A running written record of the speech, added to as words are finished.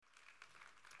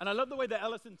And I love the way that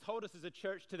Ellison told us as a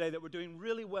church today that we're doing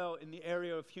really well in the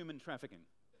area of human trafficking.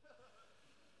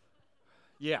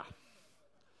 Yeah.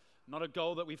 Not a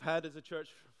goal that we've had as a church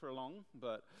for long,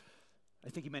 but I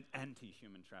think he meant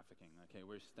anti-human trafficking. Okay,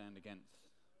 we stand against.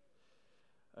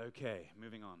 Okay,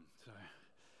 moving on.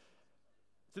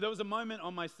 So there was a moment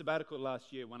on my sabbatical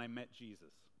last year when I met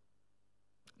Jesus.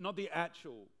 Not the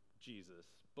actual Jesus,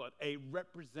 but a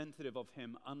representative of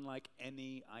him unlike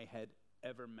any I had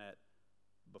ever met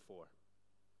before.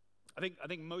 I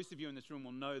think most of you in this room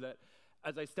will know that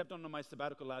as I stepped onto my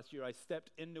sabbatical last year, I stepped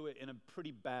into it in a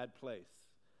pretty bad place.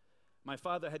 My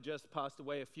father had just passed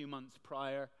away a few months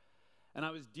prior, and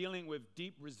I was dealing with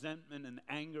deep resentment and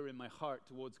anger in my heart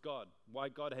towards God, why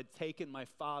God had taken my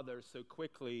father so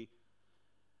quickly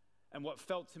and what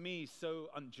felt to me so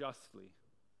unjustly.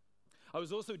 I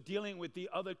was also dealing with the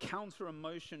other counter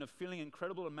emotion of feeling an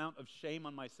incredible amount of shame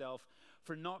on myself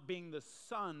for not being the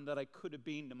son that I could have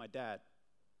been to my dad.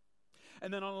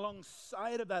 And then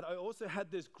alongside of that, I also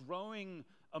had this growing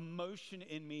emotion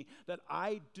in me that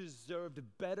I deserved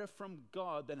better from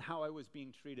God than how I was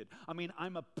being treated. I mean,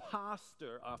 I'm a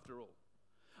pastor after all.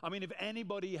 I mean, if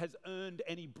anybody has earned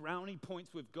any brownie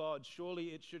points with God, surely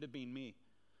it should have been me.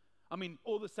 I mean,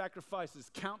 all the sacrifices,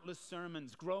 countless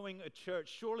sermons, growing a church.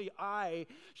 Surely I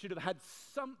should have had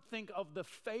something of the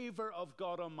favor of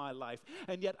God on my life.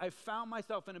 And yet I found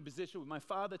myself in a position with my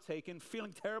father taken,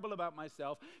 feeling terrible about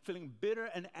myself, feeling bitter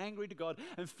and angry to God,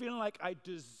 and feeling like I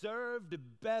deserved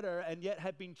better and yet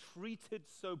had been treated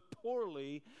so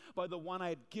poorly by the one I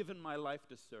had given my life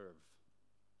to serve.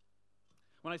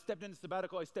 When I stepped into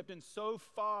sabbatical, I stepped in so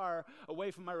far away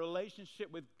from my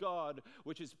relationship with God,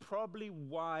 which is probably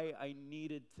why I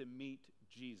needed to meet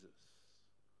Jesus.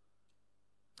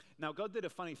 Now, God did a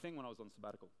funny thing when I was on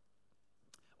sabbatical.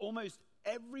 Almost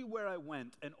everywhere I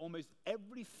went and almost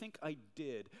everything I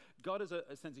did, God has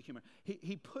a sense of humor.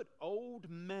 He put old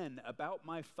men about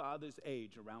my father's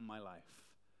age around my life.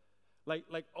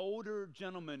 Like older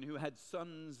gentlemen who had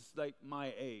sons like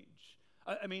my age.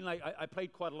 I mean, I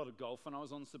played quite a lot of golf when I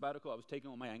was on sabbatical. I was taking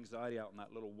all my anxiety out on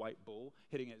that little white ball,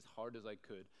 hitting it as hard as I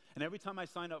could. And every time I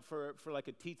signed up for like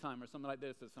a tee time or something like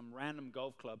this at some random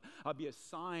golf club, I'd be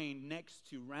assigned next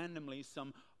to randomly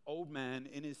some old man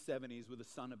in his 70s with a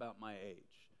son about my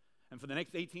age. And for the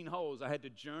next 18 holes, I had to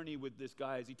journey with this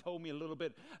guy as he told me a little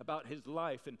bit about his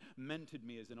life and mentored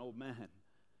me as an old man.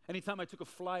 Anytime I took a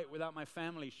flight without my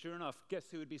family, sure enough, guess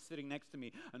who would be sitting next to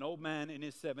me? An old man in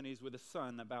his 70s with a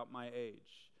son about my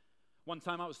age. One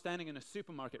time I was standing in a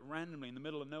supermarket randomly in the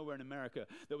middle of nowhere in America.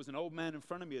 There was an old man in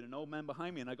front of me and an old man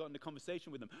behind me, and I got into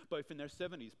conversation with them, both in their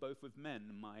 70s, both with men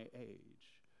my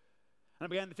age. And I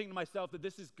began to think to myself that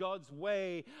this is God's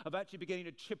way of actually beginning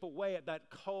to chip away at that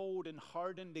cold and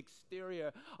hardened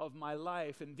exterior of my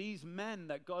life. And these men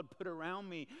that God put around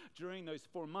me during those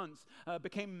 4 months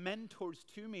became mentors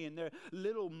to me in their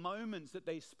little moments that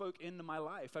they spoke into my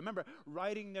life. I remember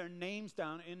writing their names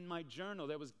down in my journal.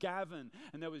 There was Gavin,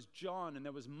 and there was John, and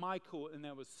there was Michael, and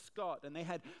there was Scott. And they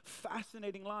had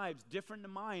fascinating lives, different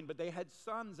than mine, but they had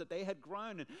sons that they had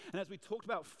grown. And as we talked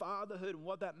about fatherhood and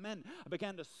what that meant, I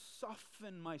began to soften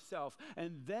myself.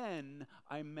 And then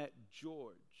I met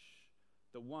George,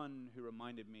 the one who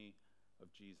reminded me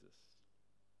of Jesus.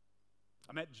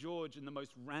 I met George in the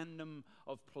most random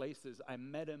of places. I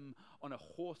met him on a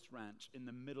horse ranch in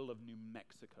the middle of New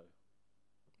Mexico.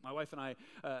 My wife and I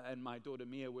and my daughter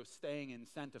Mia were staying in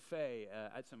Santa Fe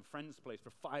at some friend's place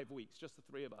for 5 weeks, just the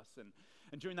three of us.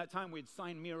 And during that time, we had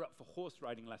signed Mia up for horse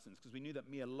riding lessons because we knew that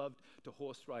Mia loved to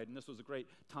horse ride, and this was a great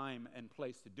time and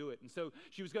place to do it. And so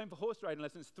she was going for horse riding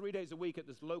lessons 3 days a week at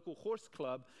this local horse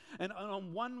club. And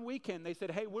on one weekend, they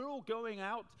said, hey, we're all going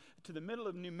out to the middle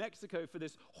of New Mexico for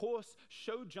this horse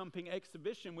show jumping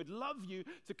exhibition. We'd love you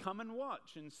to come and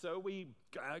watch. And so we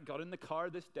got in the car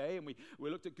this day, and we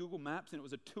looked at Google Maps, and it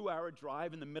was a 2-hour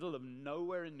drive in the middle of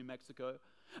nowhere in New Mexico.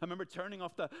 I remember turning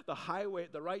off the highway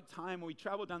at the right time, and we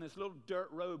traveled down this little dirt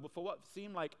road for what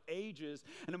seemed like ages,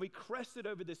 and then we crested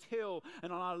over this hill,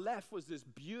 and on our left was this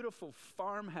beautiful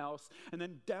farmhouse, and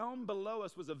then down below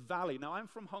us was a valley. Now, I'm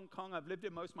from Hong Kong. I've lived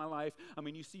here most of my life. I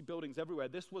mean, you see buildings everywhere.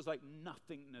 This was like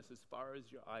nothingness as far as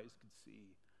your eyes could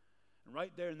see. And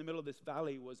right there in the middle of this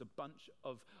valley was a bunch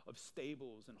of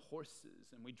stables and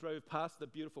horses. And we drove past the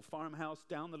beautiful farmhouse,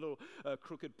 down the little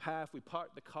crooked path. We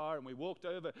parked the car and we walked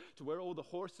over to where all the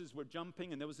horses were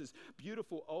jumping. And there was this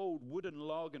beautiful old wooden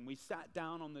log. And we sat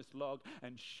down on this log.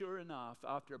 And sure enough,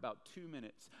 after about 2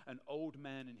 minutes, an old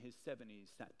man in his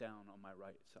 70s sat down on my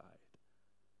right side.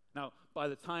 Now, by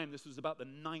the time, this was about the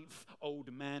 9th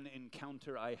old man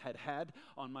encounter I had had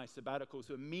on my sabbatical.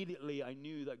 So immediately I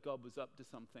knew that God was up to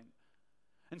something.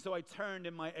 And so I turned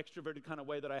in my extroverted kind of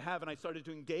way that I have, and I started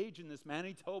to engage in this man.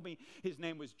 He told me his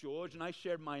name was George, and I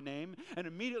shared my name. And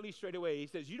immediately, straight away, he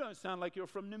says, "You don't sound like you're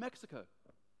from New Mexico."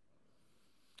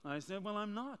 I said, "Well,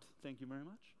 I'm not. Thank you very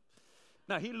much."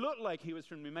 Now, he looked like he was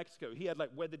from New Mexico. He had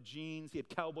like weathered jeans. He had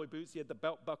cowboy boots. He had the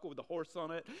belt buckle with the horse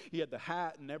on it. He had the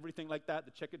hat and everything like that,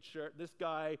 the checkered shirt. This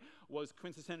guy was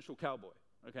quintessential cowboy,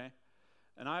 okay?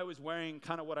 And I was wearing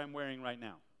kind of what I'm wearing right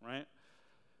now, right? And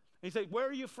he said, "Where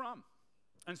are you from?"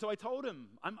 And so I told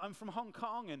him, I'm from Hong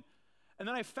Kong. And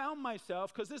then I found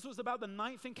myself, because this was about the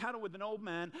 9th encounter with an old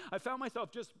man, I found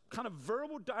myself just kind of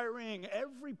verbal diarrheaing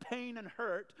every pain and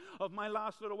hurt of my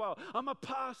last little while. "I'm a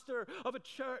pastor of a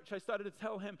church," I started to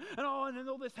tell him. And then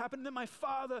all this happened. And then my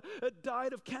father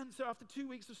died of cancer after 2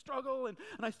 weeks of struggle. And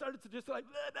I started to just like,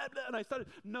 blah, blah, blah. And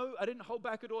I didn't hold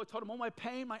back at all. I told him all my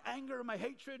pain, my anger, and my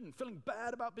hatred, and feeling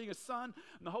bad about being a son.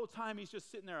 And the whole time he's just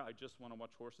sitting there, "I just want to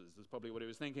watch horses." Is probably what he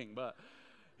was thinking. But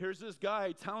here's this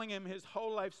guy telling him his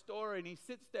whole life story, and he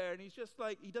sits there, and he's just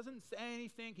like, he doesn't say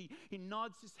anything. He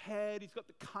nods his head. He's got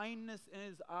the kindness in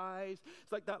his eyes.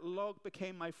 It's like that log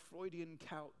became my Freudian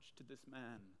couch to this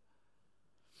man.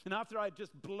 And after I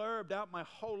just blurbed out my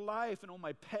whole life and all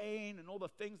my pain and all the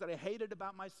things that I hated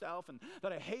about myself and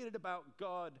that I hated about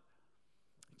God,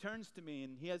 he turns to me,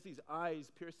 and he has these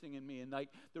eyes piercing in me, and like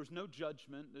there's no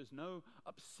judgment, there's no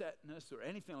upsetness or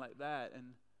anything like that.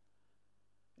 And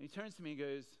he turns to me and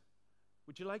goes,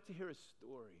 "Would you like to hear a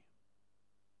story?"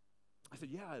 I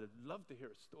said, "Yeah, I'd love to hear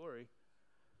a story."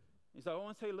 He said, "I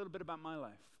want to tell you a little bit about my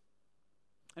life."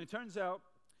 And it turns out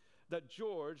that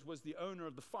George was the owner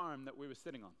of the farm that we were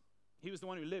sitting on. He was the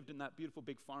one who lived in that beautiful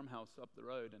big farmhouse up the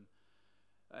road.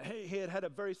 And he had had a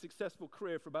very successful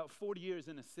career for about 40 years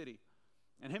in a city.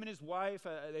 And him and his wife,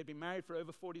 they'd been married for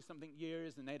over 40-something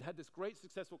years, and they'd had this great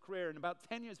successful career. And about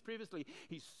 10 years previously,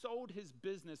 he sold his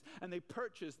business, and they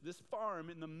purchased this farm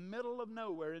in the middle of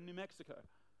nowhere in New Mexico.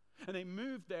 And they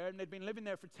moved there, and they'd been living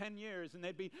there for 10 years, and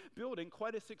they'd been building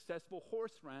quite a successful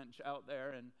horse ranch out there.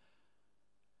 And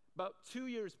about 2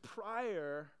 years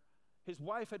prior, his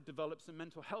wife had developed some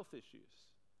mental health issues,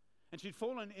 and she'd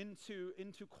fallen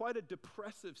into quite a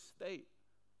depressive state.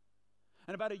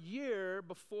 And about a year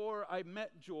before I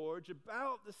met George,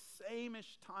 about the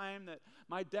same-ish time that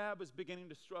my dad was beginning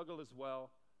to struggle as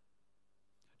well,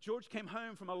 George came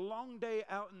home from a long day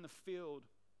out in the field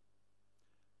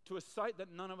to a sight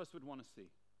that none of us would want to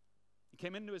see. He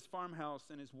came into his farmhouse,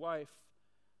 and his wife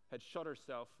had shot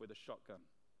herself with a shotgun.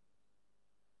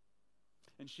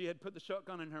 And she had put the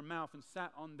shotgun in her mouth and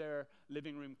sat on their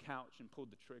living room couch and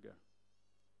pulled the trigger.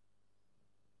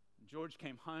 And George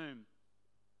came home,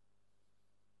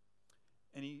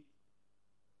 and he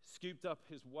scooped up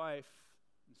his wife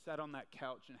and sat on that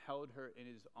couch and held her in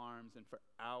his arms. And for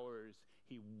hours,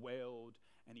 he wailed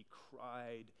and he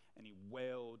cried and he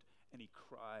wailed and he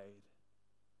cried.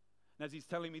 And as he's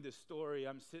telling me this story,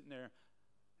 I'm sitting there,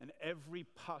 and every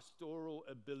pastoral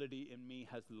ability in me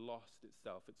has lost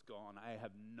itself. It's gone. I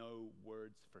have no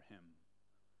words for him.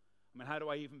 I mean, how do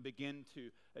I even begin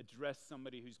to address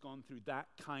somebody who's gone through that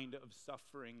kind of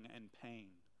suffering and pain?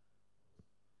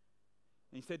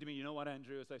 And he said to me, "You know what,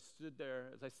 Andrew, as I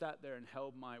sat there and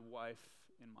held my wife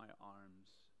in my arms,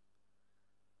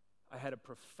 I had a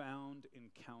profound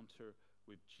encounter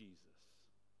with Jesus."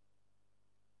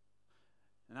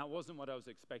 And that wasn't what I was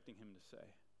expecting him to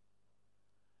say.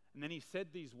 And then he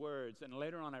said these words, and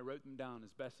later on I wrote them down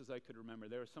as best as I could remember.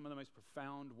 They were some of the most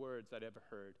profound words I'd ever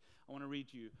heard. I want to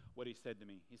read you what he said to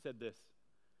me. He said this.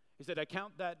 He said, "I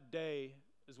count that day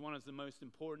as one of the most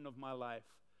important of my life,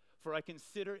 for I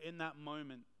consider in that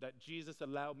moment that Jesus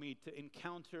allowed me to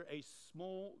encounter a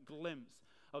small glimpse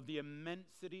of the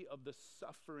immensity of the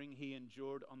suffering he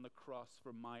endured on the cross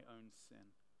for my own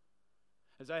sin.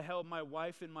 As I held my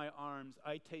wife in my arms,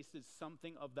 I tasted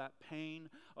something of that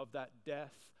pain, of that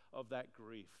death, of that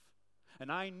grief.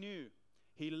 And I knew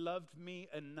he loved me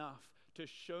enough to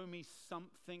show me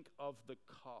something of the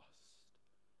cost.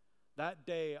 That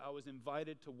day, I was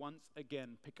invited to once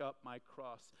again pick up my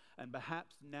cross, and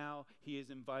perhaps now he is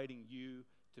inviting you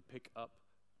to pick up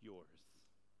yours."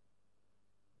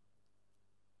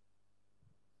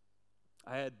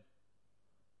 I had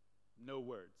no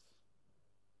words,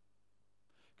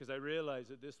 because I realized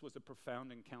that this was a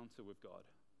profound encounter with God.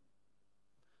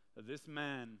 That this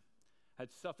man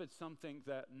had suffered something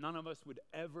that none of us would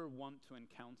ever want to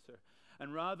encounter.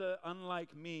 And rather,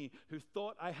 unlike me, who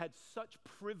thought I had such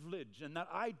privilege and that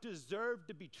I deserved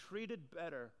to be treated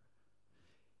better,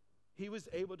 he was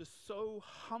able to so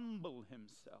humble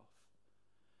himself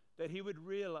that he would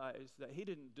realize that he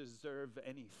didn't deserve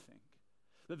anything.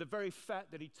 That the very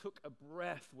fact that he took a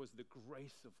breath was the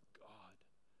grace of God.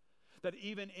 That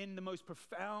even in the most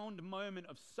profound moment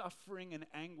of suffering and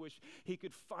anguish, he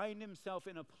could find himself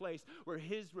in a place where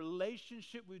his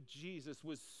relationship with Jesus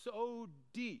was so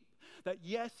deep that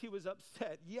yes, he was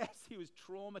upset, yes, he was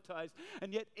traumatized,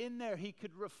 and yet in there he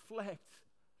could reflect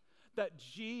that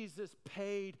Jesus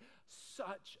paid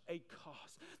such a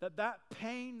cost, that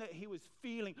pain that he was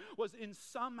feeling was in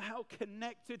somehow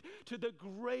connected to the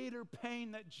greater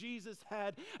pain that Jesus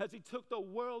had as he took the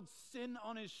world's sin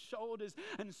on his shoulders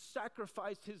and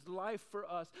sacrificed his life for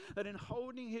us, that in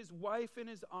holding his wife in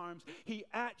his arms, he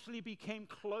actually became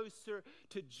closer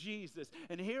to Jesus.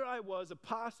 And here I was, a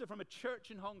pastor from a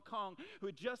church in Hong Kong who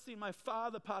had just seen my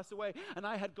father pass away, and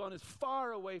I had gone as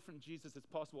far away from Jesus as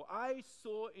possible. I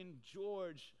saw in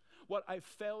George what I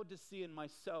failed to see in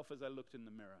myself as I looked in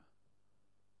the mirror.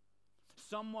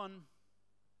 Someone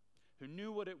who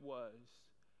knew what it was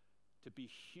to be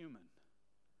human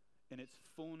in its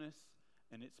fullness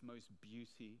and its most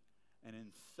beauty, and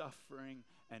in suffering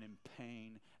and in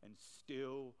pain, and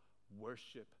still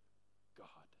worship God.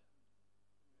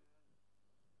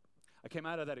 I came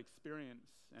out of that experience,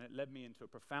 and it led me into a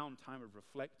profound time of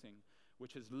reflecting,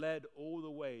 which has led all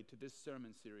the way to this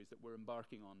sermon series that we're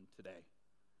embarking on today.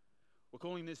 We're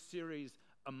calling this series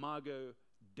Imago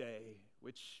Dei,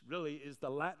 which really is the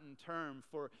Latin term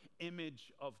for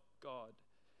image of God.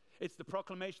 It's the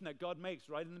proclamation that God makes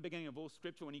right in the beginning of all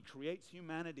Scripture when he creates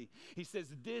humanity. He says,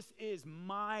 this is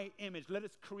my image. Let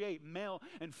us create male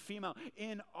and female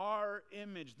in our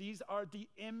image. These are the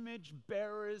image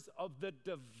bearers of the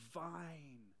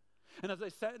divine. And as I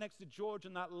sat next to George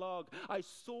on that log, I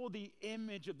saw the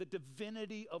image of the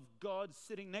divinity of God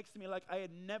sitting next to me like I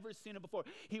had never seen it before.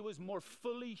 He was more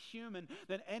fully human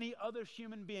than any other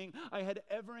human being I had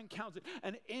ever encountered.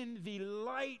 And in the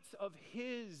light of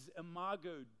his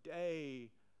Imago Dei,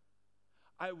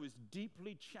 I was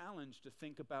deeply challenged to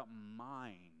think about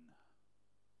mine.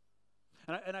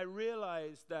 And I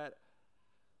realized that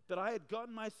I had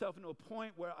gotten myself into a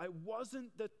point where I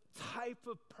wasn't the type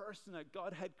of person that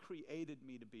God had created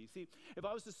me to be. See, if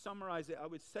I was to summarize it, I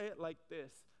would say it like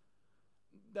this,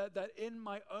 that in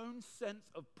my own sense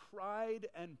of pride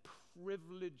and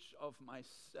privilege of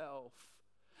myself,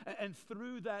 and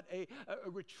through that a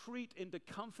retreat into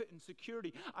comfort and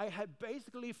security, I had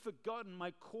basically forgotten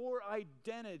my core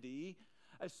identity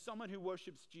as someone who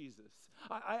worships Jesus.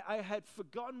 I had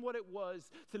forgotten what it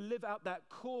was to live out that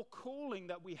core calling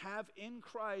that we have in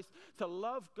Christ to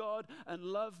love God and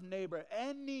love neighbor.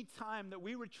 Any time that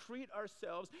we retreat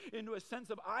ourselves into a sense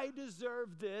of I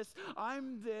deserve this,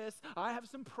 I'm this, I have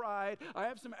some pride, I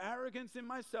have some arrogance in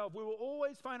myself, we will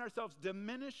always find ourselves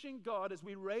diminishing God as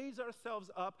we raise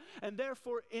ourselves up, and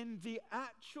therefore in the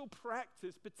actual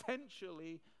practice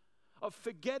potentially of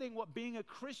forgetting what being a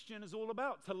Christian is all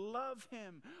about, to love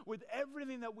him with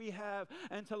everything that we have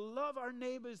and to love our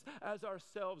neighbors as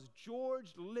ourselves.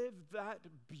 George lived that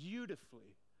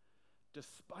beautifully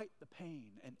despite the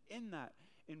pain, and in that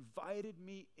invited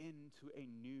me into a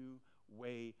new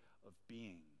way of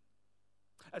being.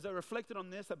 As I reflected on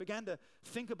this, I began to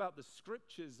think about the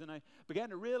scriptures, and I began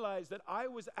to realize that I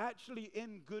was actually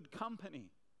in good company.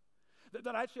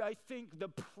 That actually I think the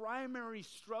primary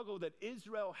struggle that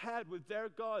Israel had with their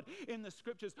God in the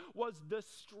scriptures was the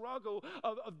struggle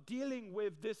of dealing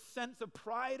with this sense of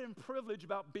pride and privilege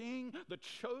about being the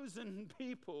chosen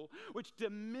people, which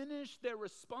diminished their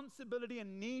responsibility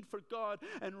and need for God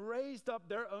and raised up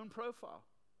their own profile.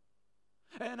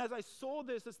 And as I saw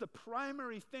this as the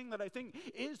primary thing that I think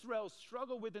Israel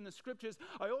struggled with in the scriptures,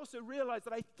 I also realized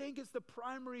that I think it's the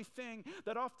primary thing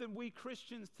that often we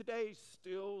Christians today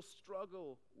still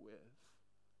struggle with.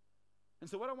 And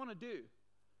so what I want to do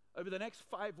over the next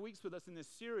 5 weeks with us in this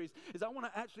series is I want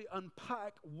to actually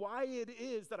unpack why it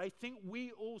is that I think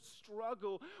we all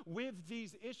struggle with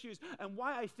these issues, and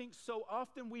why I think so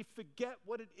often we forget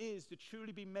what it is to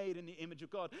truly be made in the image of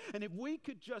God. And if we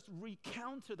could just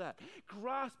recounter that,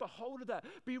 grasp a hold of that,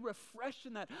 be refreshed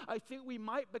in that, I think we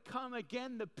might become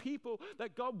again the people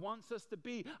that God wants us to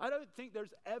be. I don't think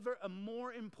there's ever a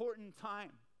more important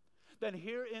time than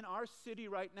here in our city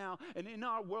right now and in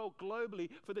our world globally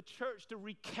for the church to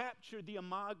recapture the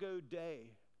Imago Dei,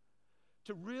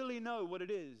 to really know what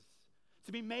it is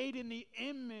to be made in the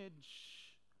image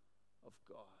of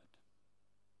God.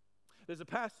 There's a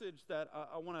passage that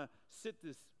I want to sit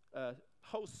this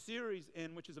whole series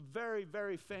in, which is a very,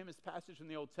 very famous passage in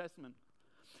the Old Testament.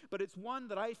 But it's one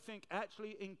that I think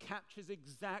actually encaptures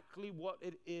exactly what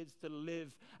it is to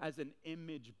live as an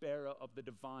image bearer of the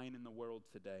divine in the world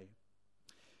today.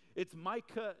 It's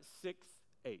Micah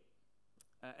 6:8.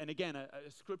 And again, a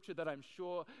scripture that I'm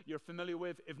sure you're familiar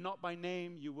with. If not by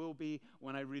name, you will be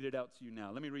when I read it out to you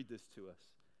now. Let me read this to us.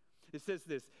 It says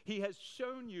this, he has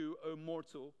shown you, O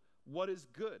mortal, what is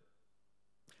good.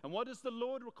 And what does the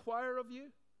Lord require of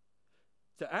you?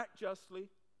 To act justly,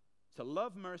 to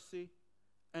love mercy,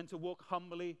 and to walk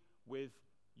humbly with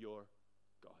your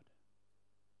God.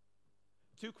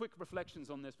 Two quick reflections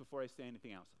on this before I say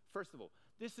anything else. First of all,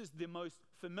 this is the most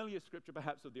familiar scripture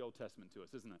perhaps of the Old Testament to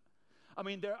us, isn't it? I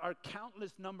mean, there are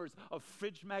countless numbers of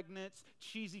fridge magnets,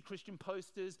 cheesy Christian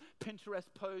posters, Pinterest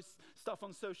posts, stuff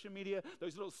on social media,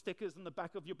 those little stickers on the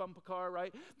back of your bumper car,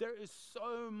 right? There is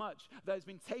so much that has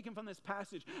been taken from this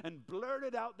passage and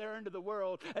blurted out there into the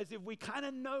world as if we kind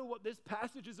of know what this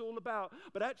passage is all about,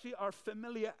 but actually our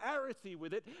familiarity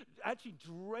with it actually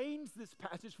drains this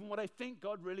passage from what I think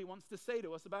God really wants to say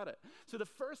to us about it. So the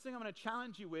first thing I'm going to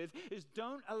challenge you with is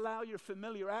don't allow your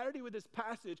familiarity with this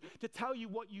passage to tell you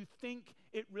what you think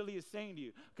it really is saying to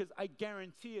you, because I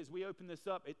guarantee as we open this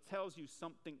up, it tells you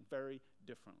something very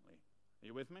differently. Are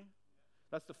you with me?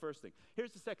 That's the first thing.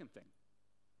 Here's the second thing.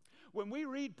 When we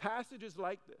read passages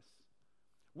like this,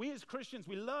 we as Christians,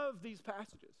 we love these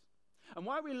passages. And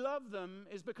why we love them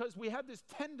is because we have this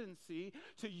tendency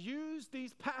to use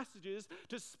these passages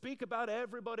to speak about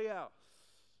everybody else.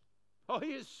 Oh,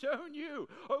 he has shown you,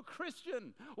 oh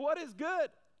Christian, what is good.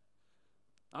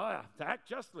 Oh, yeah, to act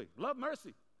justly, love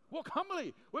mercy. Walk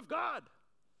humbly with God.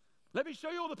 Let me show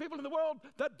you all the people in the world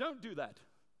that don't do that.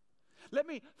 Let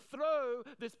me throw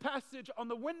this passage on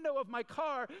the window of my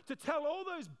car to tell all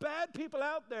those bad people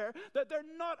out there that they're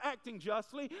not acting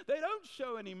justly, they don't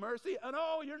show any mercy, and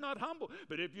oh, you're not humble.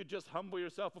 But if you just humble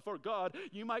yourself before God,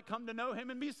 you might come to know him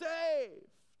and be saved.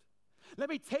 Let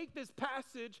me take this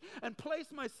passage and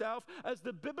place myself as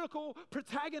the biblical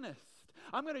protagonist.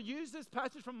 I'm going to use this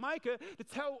passage from Micah to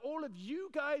tell all of you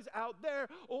guys out there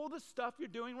all the stuff you're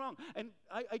doing wrong. And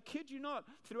I kid you not,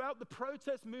 throughout the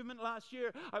protest movement last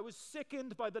year, I was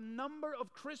sickened by the number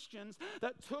of Christians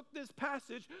that took this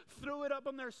passage, threw it up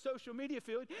on their social media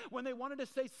feed when they wanted to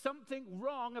say something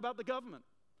wrong about the government,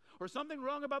 or something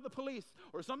wrong about the police,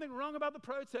 or something wrong about the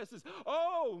protesters.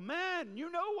 Oh man, you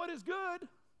know what is good.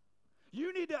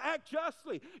 You need to act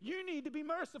justly. You need to be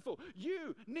merciful.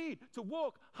 You need to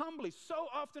walk humbly. So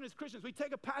often as Christians, we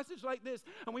take a passage like this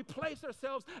and we place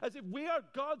ourselves as if we are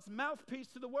God's mouthpiece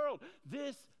to the world.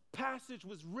 This passage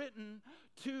was written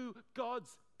to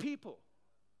God's people.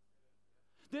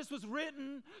 This was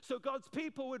written so God's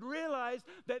people would realize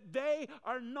that they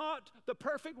are not the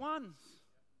perfect ones.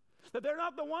 That they're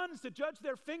not the ones to judge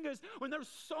their fingers when there's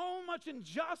so much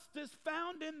injustice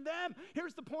found in them.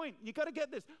 Here's the point. You got to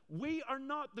get this. We are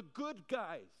not the good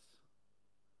guys.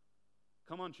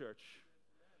 Come on, church.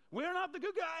 We're not the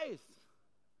good guys.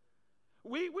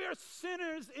 We are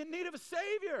sinners in need of a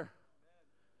Savior.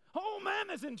 Oh man,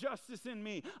 there's injustice in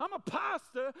me. I'm a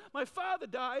pastor. My father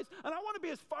dies, and I want to be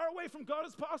as far away from God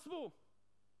as possible.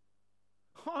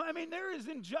 Oh, I mean, there is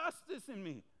injustice in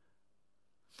me.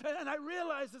 And I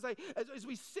realize as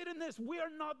we sit in this, we are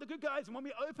not the good guys. And when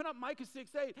we open up Micah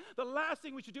 6:8, the last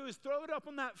thing we should do is throw it up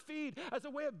on that feed as a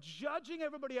way of judging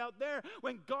everybody out there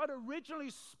when God originally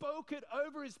spoke it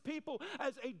over his people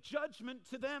as a judgment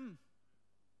to them.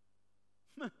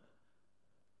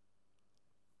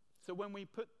 So when we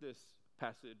put this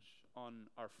passage on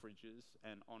our fridges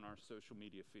and on our social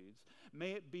media feeds,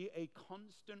 may it be a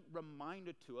constant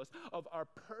reminder to us of our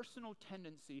personal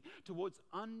tendency towards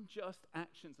unjust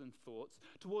actions and thoughts,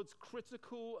 towards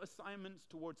critical assignments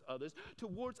towards others,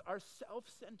 towards our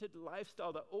self-centered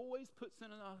lifestyle that always puts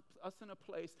us in a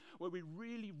place where we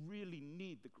really, really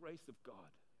need the grace of God.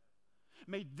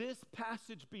 May this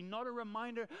passage be not a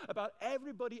reminder about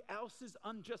everybody else's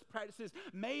unjust practices.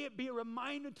 May it be a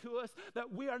reminder to us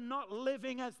that we are not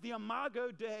living as the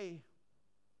Imago Dei,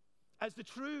 as the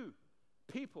true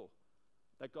people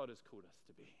that God has called us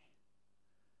to be.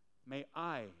 May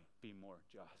I be more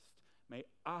just. May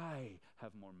I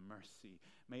have more mercy.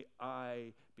 May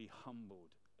I be humbled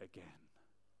again.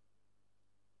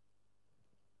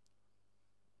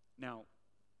 Now,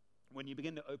 when you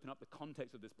begin to open up the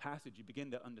context of this passage, you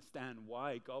begin to understand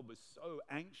why God was so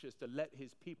anxious to let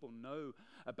his people know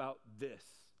about this.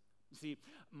 You see,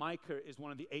 Micah is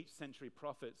one of the 8th century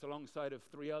prophets alongside of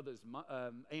 3 others,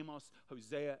 Amos,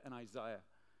 Hosea, and Isaiah.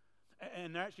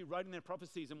 And they're actually writing their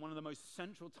prophecies in one of the most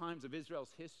central times of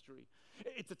Israel's history.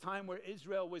 It's a time where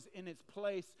Israel was in its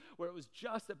place, where it was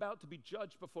just about to be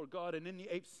judged before God. And in the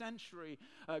 8th century,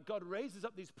 God raises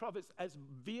up these prophets as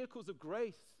vehicles of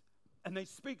grace. And they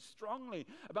speak strongly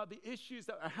about the issues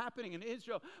that are happening in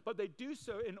Israel, but they do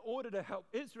so in order to help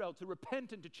Israel to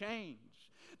repent and to change.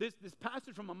 This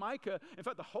passage from Micah, in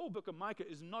fact, the whole book of Micah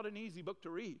is not an easy book to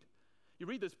read. You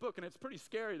read this book and it's pretty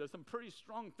scary. There's some pretty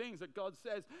strong things that God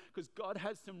says because God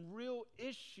has some real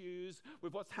issues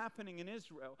with what's happening in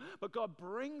Israel. But God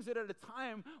brings it at a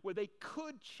time where they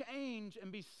could change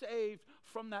and be saved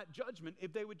from that judgment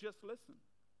if they would just listen.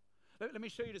 Let me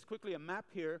show you just quickly a map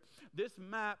here. This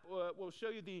map will show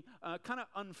you the kind of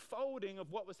unfolding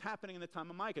of what was happening in the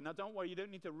time of Micah. Now, don't worry, you don't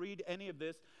need to read any of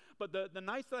this. But the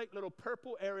nice little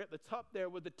purple area at the top there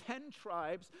were the 10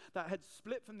 tribes that had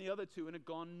split from the other two and had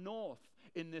gone north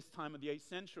in this time of the 8th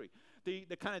century. The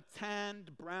kind of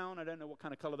tanned brown, I don't know what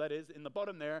kind of color that is, in the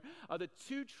bottom there are the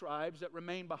 2 tribes that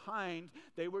remain behind.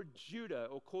 They were Judah,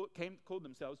 or called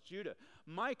themselves Judah.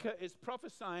 Micah is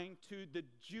prophesying to the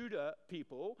Judah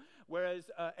people, whereas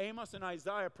Amos and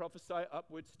Isaiah prophesy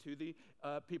upwards to the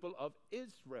people of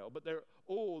Israel. But they're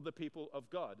all the people of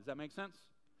God. Does that make sense?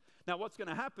 Now, what's going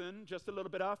to happen just a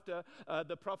little bit after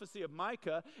the prophecy of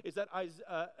Micah is that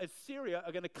Assyria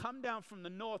are going to come down from the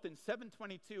north in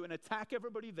 722 and attack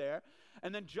everybody there.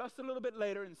 And then just a little bit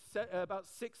later, in about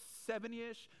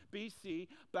 670-ish BC,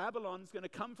 Babylon's going to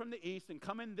come from the east and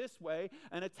come in this way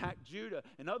and attack Judah.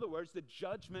 In other words, the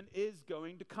judgment is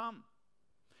going to come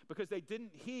because they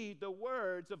didn't heed the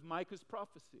words of Micah's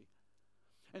prophecy.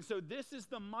 And so this is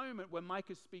the moment when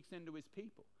Micah speaks into his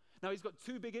people. Now, he's got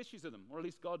 2 big issues with them, or at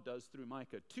least God does through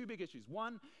Micah. 2 big issues.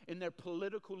 One, in their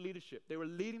political leadership. They were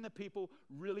leading the people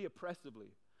really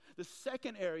oppressively. The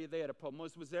second area they had a problem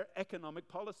was their economic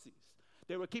policies.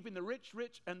 They were keeping the rich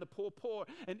rich and the poor poor.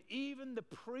 And even the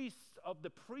priests of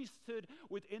the priesthood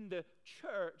within the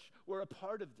church were a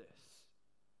part of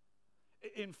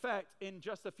this. In fact, in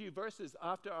just a few verses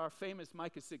after our famous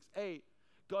Micah 6:8,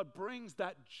 God brings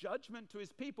that judgment to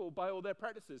his people by all their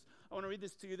practices. I want to read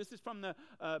this to you. This is from the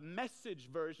Message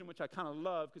version, which I kind of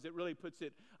love because it really puts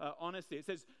it honestly. It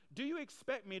says, "Do you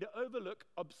expect me to overlook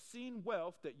obscene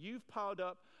wealth that you've piled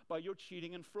up by your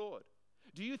cheating and fraud?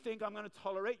 Do you think I'm going to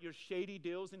tolerate your shady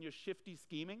deals and your shifty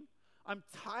scheming? I'm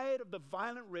tired of the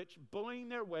violent rich bullying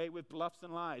their way with bluffs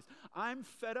and lies. I'm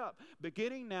fed up.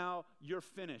 Beginning now, you're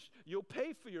finished. You'll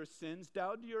pay for your sins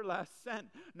down to your last cent.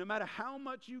 No matter how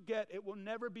much you get, it will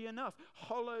never be enough.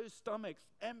 Hollow stomachs,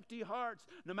 empty hearts.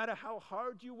 No matter how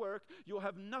hard you work, you'll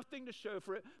have nothing to show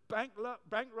for it.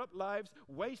 Bankrupt lives,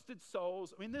 wasted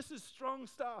souls." I mean, this is strong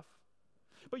stuff.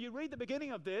 But you read the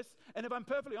beginning of this, and if I'm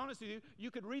perfectly honest with you, you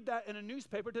could read that in a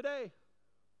newspaper today.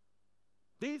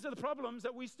 These are the problems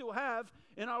that we still have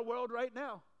in our world right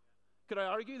now. Could I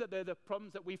argue that they're the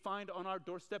problems that we find on our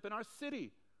doorstep in our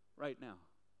city right now?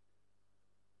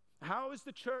 How is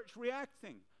the church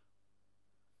reacting?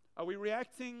 Are we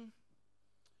reacting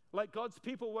like God's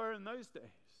people were in those days?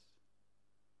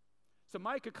 So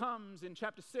Micah comes in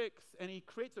chapter 6 and he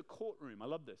creates a courtroom. I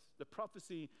love this. The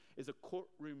prophecy is a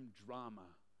courtroom drama.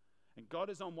 And God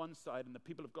is on one side and the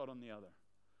people of God on the other.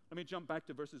 Let me jump back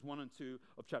to verses 1 and 2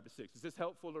 of chapter 6. Is this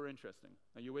helpful or interesting?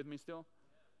 Are you with me still?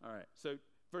 Yeah. All right. So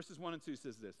verses 1 and 2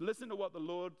 says this. "Listen to what the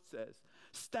Lord says.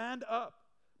 Stand up.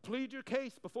 Plead your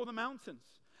case before the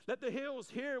mountains. Let the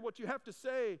hills hear what you have to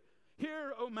say.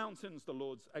 Hear, O mountains, the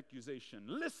Lord's accusation.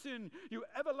 Listen, you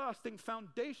everlasting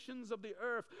foundations of the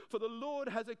earth, for the Lord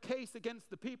has a case against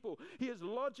the people. He is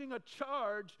lodging a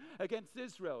charge against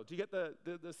Israel." Do you get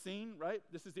the scene, right?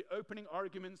 This is the opening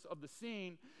arguments of the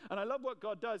scene. And I love what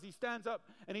God does. He stands up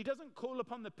and he doesn't call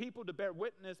upon the people to bear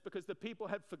witness because the people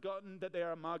had forgotten that they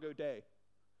are Imago Dei.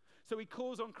 So he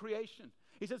calls on creation.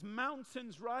 He says,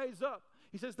 "Mountains, rise up."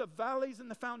 He says, "The valleys and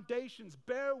the foundations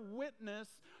bear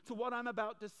witness to what I'm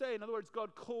about to say." In other words,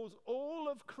 God calls all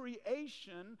of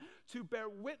creation to bear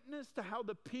witness to how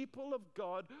the people of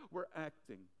God were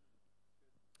acting.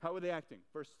 How were they acting?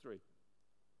 Verse 3.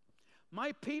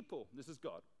 "My people," this is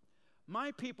God,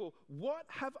 "my people, what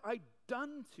have I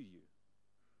done to you?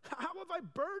 How have I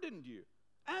burdened you?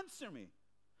 Answer me.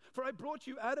 For I brought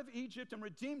you out of Egypt and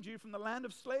redeemed you from the land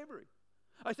of slavery.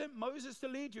 I sent Moses to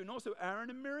lead you and also Aaron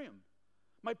and Miriam.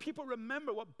 My people,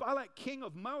 remember what Balak, king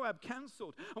of Moab,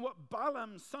 canceled and what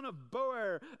Balaam, son of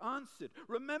Beor, answered.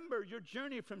 Remember your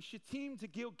journey from Shittim to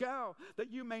Gilgal, that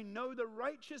you may know the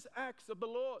righteous acts of the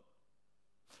Lord."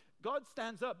 God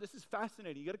stands up. This is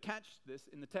fascinating. You got to catch this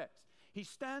in the text. He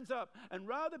stands up, and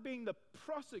rather being the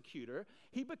prosecutor,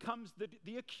 he becomes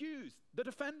the accused, the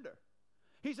defender.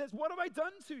 He says, "What have I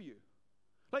done to you?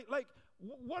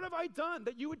 What have I done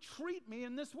that you would treat me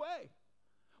in this way?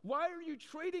 Why are you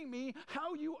treating me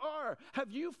how you are?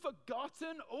 Have you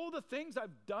forgotten all the things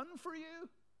I've done for you?"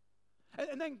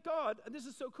 And then God, and this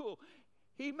is so cool,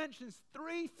 he mentions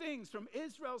 3 things from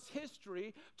Israel's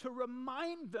history to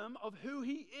remind them of who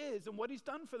he is and what he's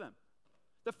done for them.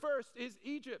 The first is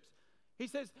Egypt. He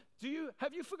says,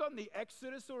 have you forgotten the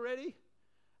Exodus already?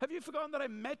 Have you forgotten that I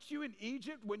met you in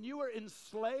Egypt when you were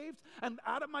enslaved? And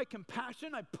out of my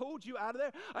compassion, I pulled you out of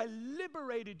there. I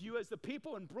liberated you as the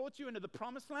people and brought you into the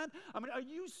promised land. I mean, are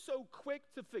you so quick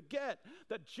to forget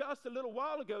that just a little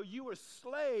while ago you were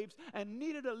slaves and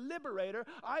needed a liberator?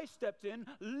 I stepped in,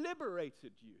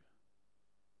 liberated you.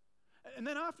 And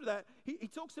then after that, he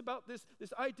talks about this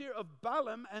idea of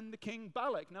Balaam and the king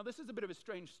Balak. Now, this is a bit of a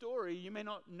strange story. You may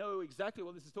not know exactly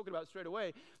what this is talking about straight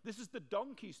away. This is the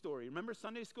donkey story. Remember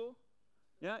Sunday school?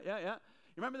 Yeah. You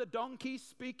remember the donkey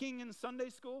speaking in Sunday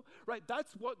school? Right,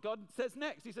 that's what God says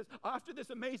next. He says, after this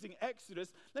amazing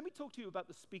exodus, let me talk to you about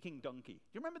the speaking donkey. Do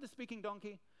you remember the speaking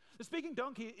donkey? The speaking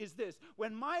donkey is this: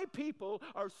 when my people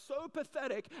are so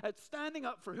pathetic at standing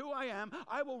up for who I am,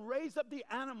 I will raise up the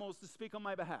animals to speak on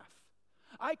my behalf.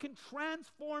 I can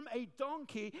transform a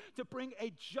donkey to bring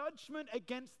a judgment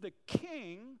against the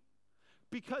king,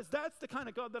 because that's the kind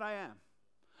of God that I am.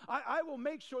 I will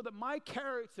make sure that my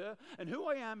character and who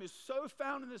I am is so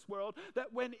found in this world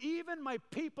that when even my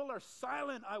people are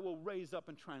silent, I will raise up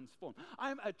and transform.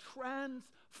 I'm a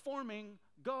transforming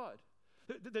God.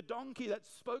 The donkey that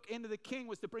spoke into the king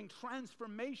was to bring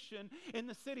transformation in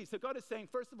the city. So God is saying,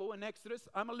 first of all, in Exodus,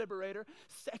 I'm a liberator.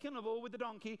 Second of all, with the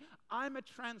donkey, I'm a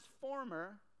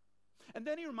transformer. And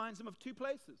then he reminds him of two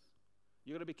places.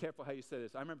 You got to be careful how you say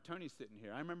this. I remember Tony sitting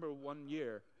here. I remember one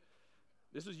year,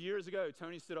 this was years ago,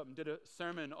 Tony stood up and did a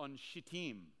sermon on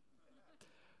Shittim.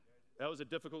 That was a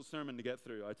difficult sermon to get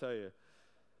through, I tell you.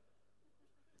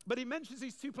 But he mentions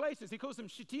these two places. He calls them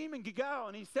Shittim and Gilgal,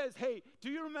 and he says, hey, do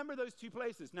you remember those two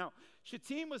places? Now,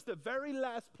 Shittim was the very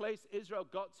last place Israel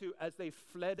got to as they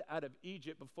fled out of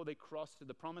Egypt before they crossed to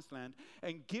the Promised Land.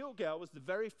 And Gilgal was the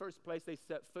very first place they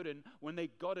set foot in when they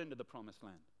got into the Promised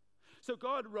Land. So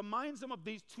God reminds them of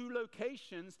these two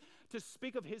locations to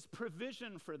speak of his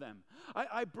provision for them.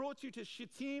 I brought you to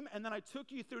Shittim, and then I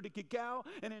took you through to Gilgal,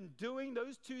 and in doing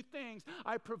those two things,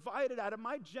 I provided out of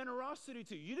my generosity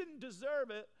to you. You didn't deserve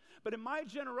it, but in my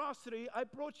generosity, I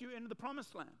brought you into the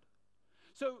promised land.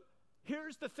 So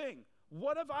here's the thing.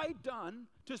 What have I done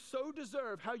to so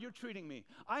deserve how you're treating me?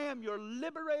 I am your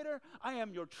liberator, I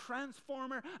am your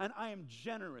transformer, and I am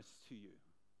generous to you.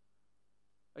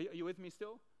 Are you with me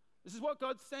still? This is what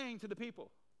God's saying to the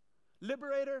people.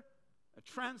 Liberator, a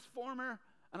transformer,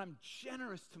 and I'm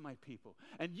generous to my people.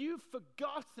 And you've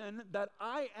forgotten that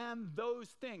I am those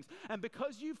things. And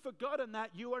because you've forgotten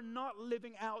that, you are not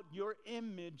living out your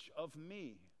image of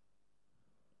me.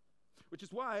 Which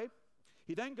is why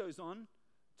he then goes on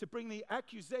to bring the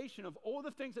accusation of all the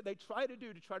things that they try to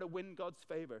do to try to win God's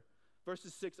favor.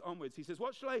 Verses 6 onwards. He says,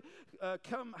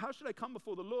 how should I come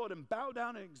before the Lord and bow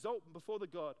down and exalt before the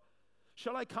God?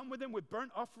 Shall I come with him with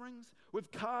burnt offerings,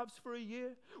 with calves for a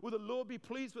year? Will the Lord be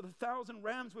pleased with 1,000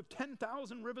 rams, with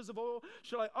 10,000 rivers of oil?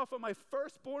 Shall I offer my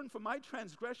firstborn for my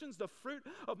transgressions, the fruit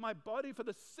of my body for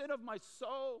the sin of my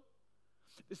soul?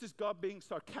 This is God being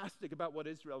sarcastic about what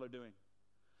Israel are doing.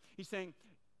 He's saying,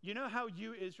 you know how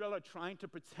you, Israel, are trying to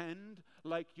pretend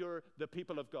like you're the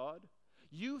people of God?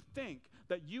 You think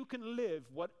that you can live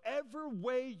whatever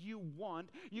way you want,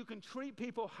 you can treat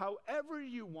people however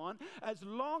you want, as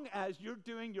long as you're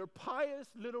doing your pious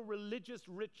little religious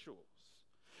rituals.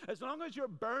 As long as you're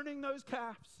burning those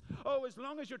calves, as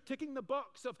long as you're ticking the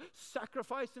box of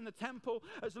sacrifice in the temple,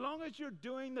 as long as you're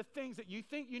doing the things that you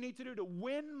think you need to do to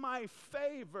win my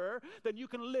favor, then you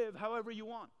can live however you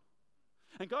want.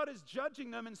 And God is judging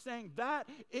them and saying, that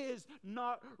is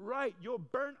not right. Your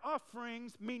burnt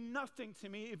offerings mean nothing to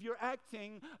me if you're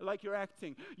acting like you're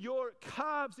acting. Your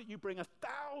calves that you bring,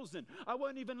 1,000, I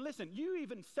won't even listen. You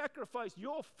even sacrifice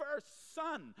your first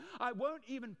son. I won't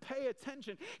even pay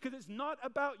attention, because it's not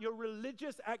about your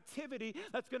religious activity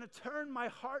that's going to turn my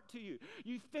heart to you.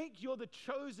 You think you're the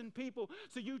chosen people,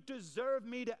 so you deserve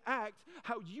me to act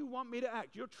how you want me to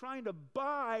act. You're trying to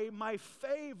buy my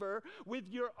favor with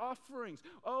your offerings.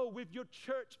 With your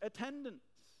church attendance.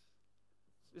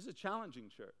 This is a challenging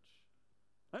church.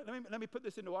 Let me put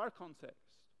this into our context.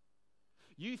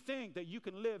 You think that you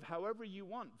can live however you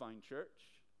want, Vine Church,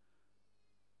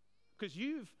 because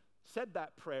you've said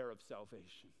that prayer of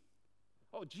salvation.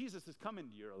 Jesus has come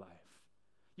into your life.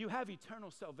 You have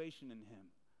eternal salvation in him.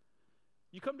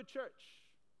 You come to church.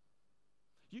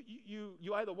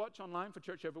 You either watch online for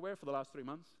Church Everywhere for the last 3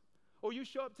 months, or you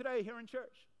show up today here in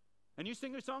church. And you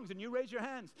sing your songs and you raise your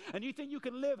hands and you think you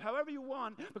can live however you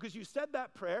want because you said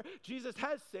that prayer, Jesus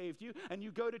has saved you, and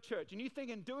you go to church. And you think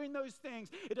in doing those things,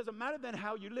 it doesn't matter then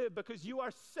how you live because you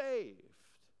are saved.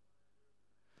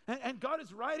 And God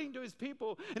is writing to his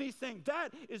people and he's saying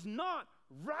that is not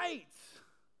right.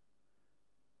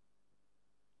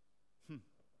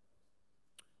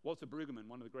 Walter Brueggemann,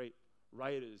 one of the great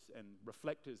writers and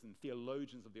reflectors and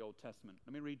theologians of the Old Testament.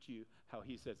 Let me read to you how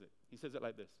he says it. He says it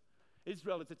like this.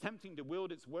 Israel is attempting to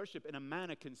wield its worship in a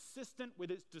manner consistent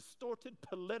with its distorted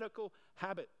political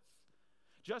habits.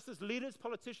 Just as leaders,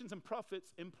 politicians, and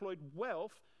prophets employed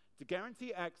wealth to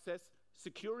guarantee access,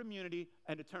 secure immunity,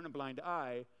 and to turn a blind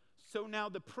eye, so now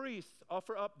the priests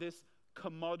offer up this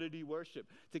commodity worship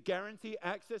to guarantee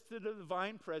access to the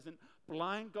divine presence,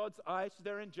 blind God's eyes to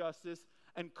their injustice,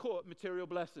 and court material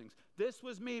blessings. This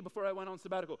was me before I went on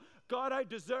sabbatical. God, I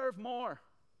deserve more.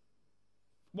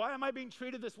 Why am I being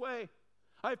treated this way?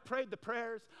 I've prayed the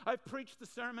prayers. I've preached the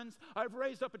sermons. I've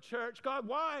raised up a church. God,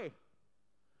 why?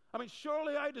 I mean,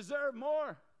 surely I deserve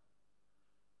more.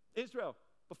 Israel,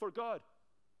 before God,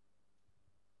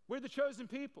 we're the chosen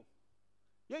people.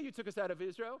 Yeah, you took us out of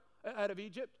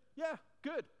Egypt. Yeah,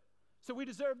 good. So we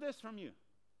deserve this from you.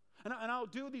 And I'll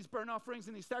do these burnt offerings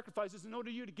and these sacrifices in order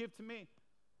for you to give to me.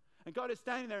 And God is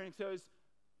standing there and he says,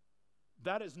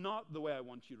 that is not the way I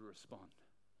want you to respond.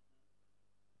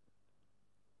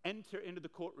 Enter into the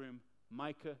courtroom,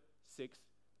 Micah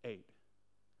 6:8.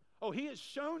 Oh, he has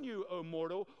shown you, O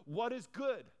mortal, what is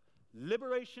good.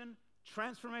 Liberation,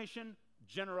 transformation,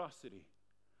 generosity.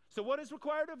 So what is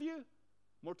required of you?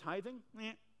 More tithing?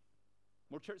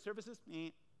 More church services?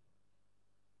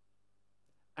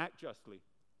 Act justly,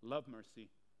 love mercy,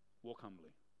 walk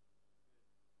humbly.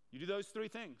 You do those three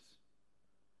things,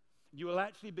 you will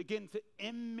actually begin to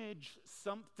image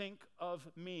something of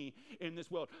me in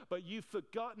this world. But you've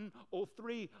forgotten all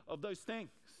three of those things.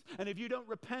 And if you don't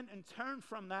repent and turn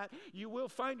from that, you will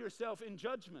find yourself in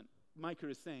judgment, Micah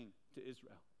is saying to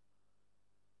Israel.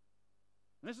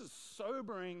 And this is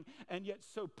sobering and yet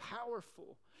so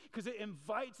powerful because it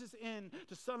invites us in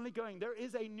to suddenly going, there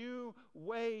is a new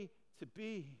way to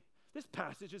be. This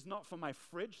passage is not for my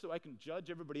fridge so I can judge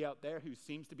everybody out there who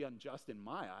seems to be unjust in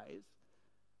my eyes.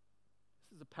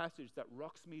 This is a passage that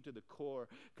rocks me to the core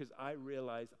because I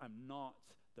realize I'm not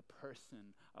the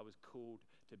person I was called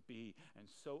to be. And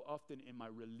so often in my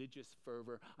religious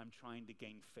fervor, I'm trying to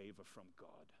gain favor from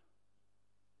God.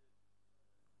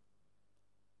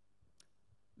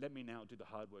 Let me now do the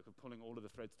hard work of pulling all of the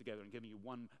threads together and giving you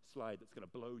one slide that's going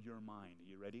to blow your mind. Are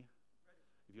you ready?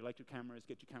 If you like your cameras,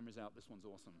 get your cameras out. This one's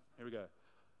awesome. Here we go.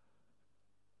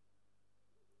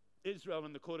 Israel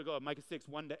in the court of God, Micah 6,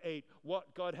 1-8.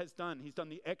 What God has done. He's done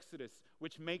the Exodus,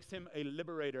 which makes him a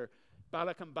liberator.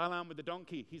 Balak and Balaam with the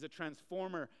donkey. He's a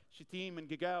transformer. Shittim and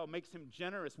Gilgal makes him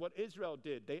generous. What Israel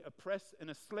did, they oppressed and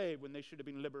enslaved when they should have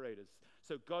been liberators.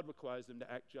 So God requires them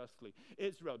to act justly.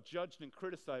 Israel judged and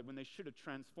criticized when they should have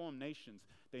transformed nations.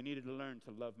 They needed to learn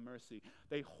to love mercy.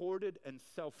 They hoarded and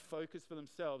self-focused for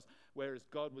themselves, whereas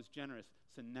God was generous.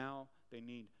 So now they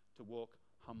need to walk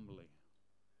humbly.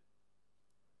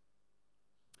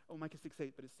 Oh, Micah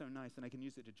 6:8, but it's so nice, and I can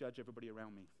use it to judge everybody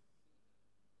around me.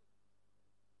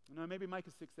 No, maybe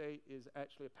Micah 6:8 is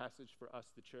actually a passage for us,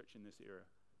 the church, in this era.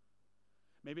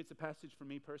 Maybe it's a passage for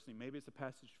me personally. Maybe it's a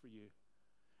passage for you.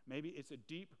 Maybe it's a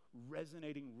deep,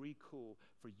 resonating recall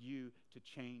for you to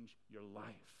change your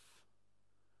life.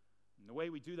 And the way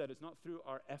we do that is not through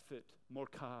our effort, more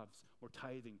calves, more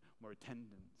tithing, more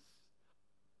attendance.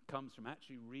 It comes from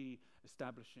actually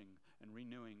re-establishing and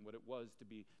renewing what it was to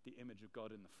be the image of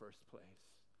God in the first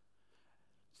place.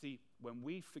 See, when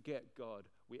we forget God,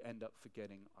 we end up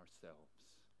forgetting ourselves.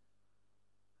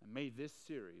 And may this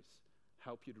series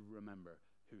help you to remember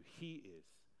who He is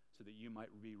so that you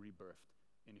might be rebirthed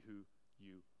in who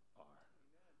you are.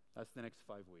 That's the next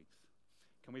 5 weeks.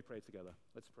 Can we pray together?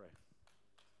 Let's pray.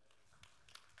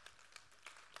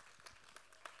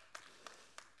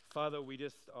 Father, we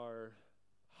just are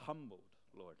humbled,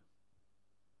 Lord.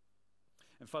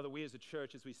 And Father, we as a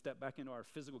church, as we step back into our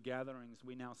physical gatherings,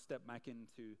 we now step back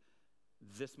into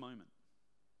this moment.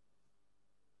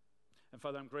 And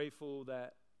Father, I'm grateful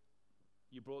that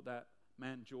you brought that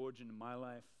man George into my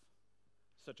life,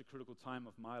 such a critical time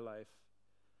of my life,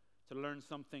 to learn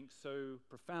something so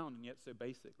profound and yet so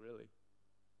basic, really.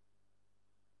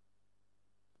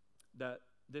 That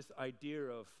this idea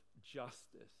of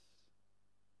justice,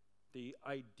 the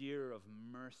idea of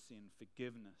mercy and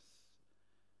forgiveness,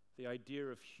 the idea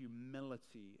of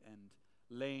humility and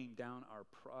laying down our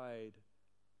pride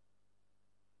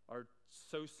are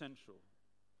so central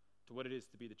to what it is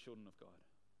to be the children of God.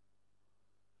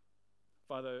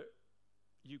 Father,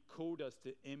 you called us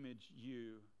to image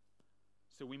you,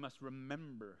 so we must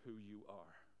remember who you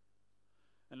are.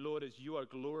 And Lord, as you are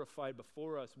glorified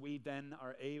before us, we then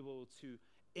are able to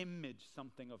image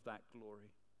something of that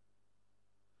glory.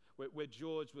 Where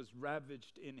George was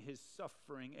ravaged in his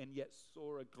suffering and yet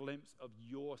saw a glimpse of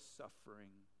your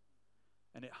suffering,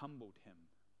 and it humbled him.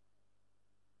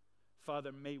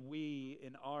 Father, may we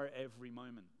in our every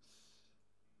moments,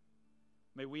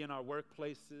 may we in our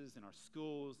workplaces, in our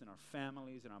schools, in our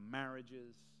families, in our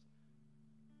marriages,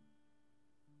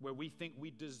 where we think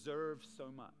we deserve so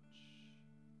much,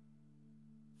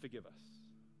 forgive us.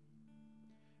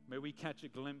 May we catch a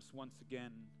glimpse once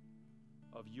again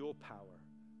of your power,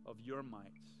 of your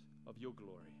might, of your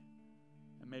glory.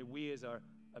 And may we as a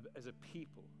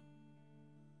people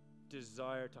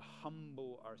desire to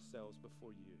humble ourselves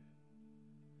before you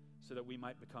so that we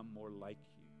might become more like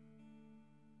you.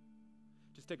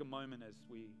 Just take a moment as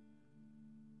we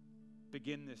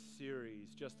begin this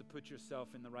series just to put yourself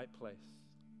in the right place.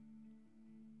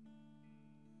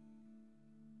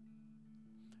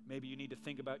 Maybe you need to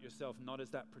think about yourself not as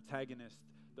that protagonist,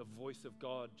 the voice of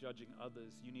God judging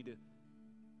others. You need to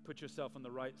put yourself on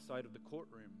the right side of the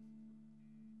courtroom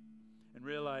and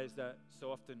realize that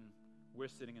so often we're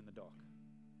sitting in the dock.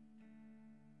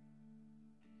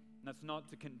 And that's not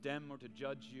to condemn or to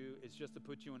judge you. It's just to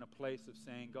put you in a place of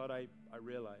saying, God, I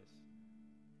realize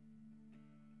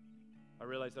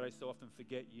that I so often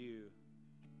forget you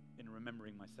in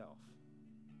remembering myself.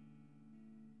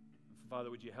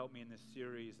 Father, would you help me in this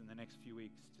series in the next few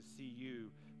weeks to see you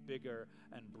bigger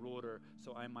and broader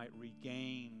so I might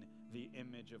regain the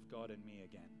image of God in me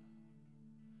again.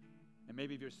 And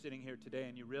maybe if you're sitting here today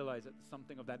and you realize that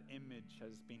something of that image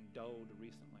has been dulled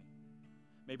recently.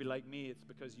 Maybe like me, it's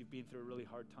because you've been through a really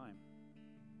hard time.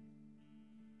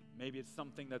 Maybe it's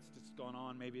something that's just gone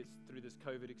on. Maybe it's through this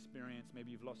COVID experience.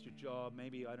 Maybe you've lost your job.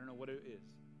 Maybe, I don't know what it is.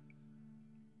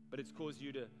 But it's caused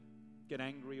you to get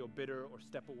angry or bitter or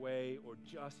step away or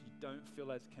just you don't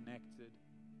feel as connected.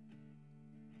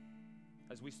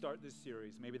 As we start this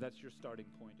series, maybe that's your starting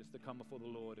point, just to come before the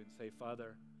Lord and say,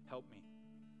 Father, help me.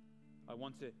 I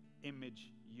want to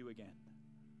image you again.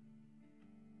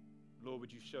 Lord,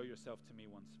 would you show yourself to me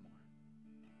once more?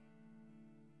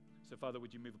 So, Father,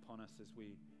 would you move upon us as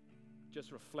we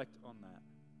just reflect on that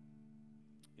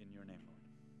in your name, Lord.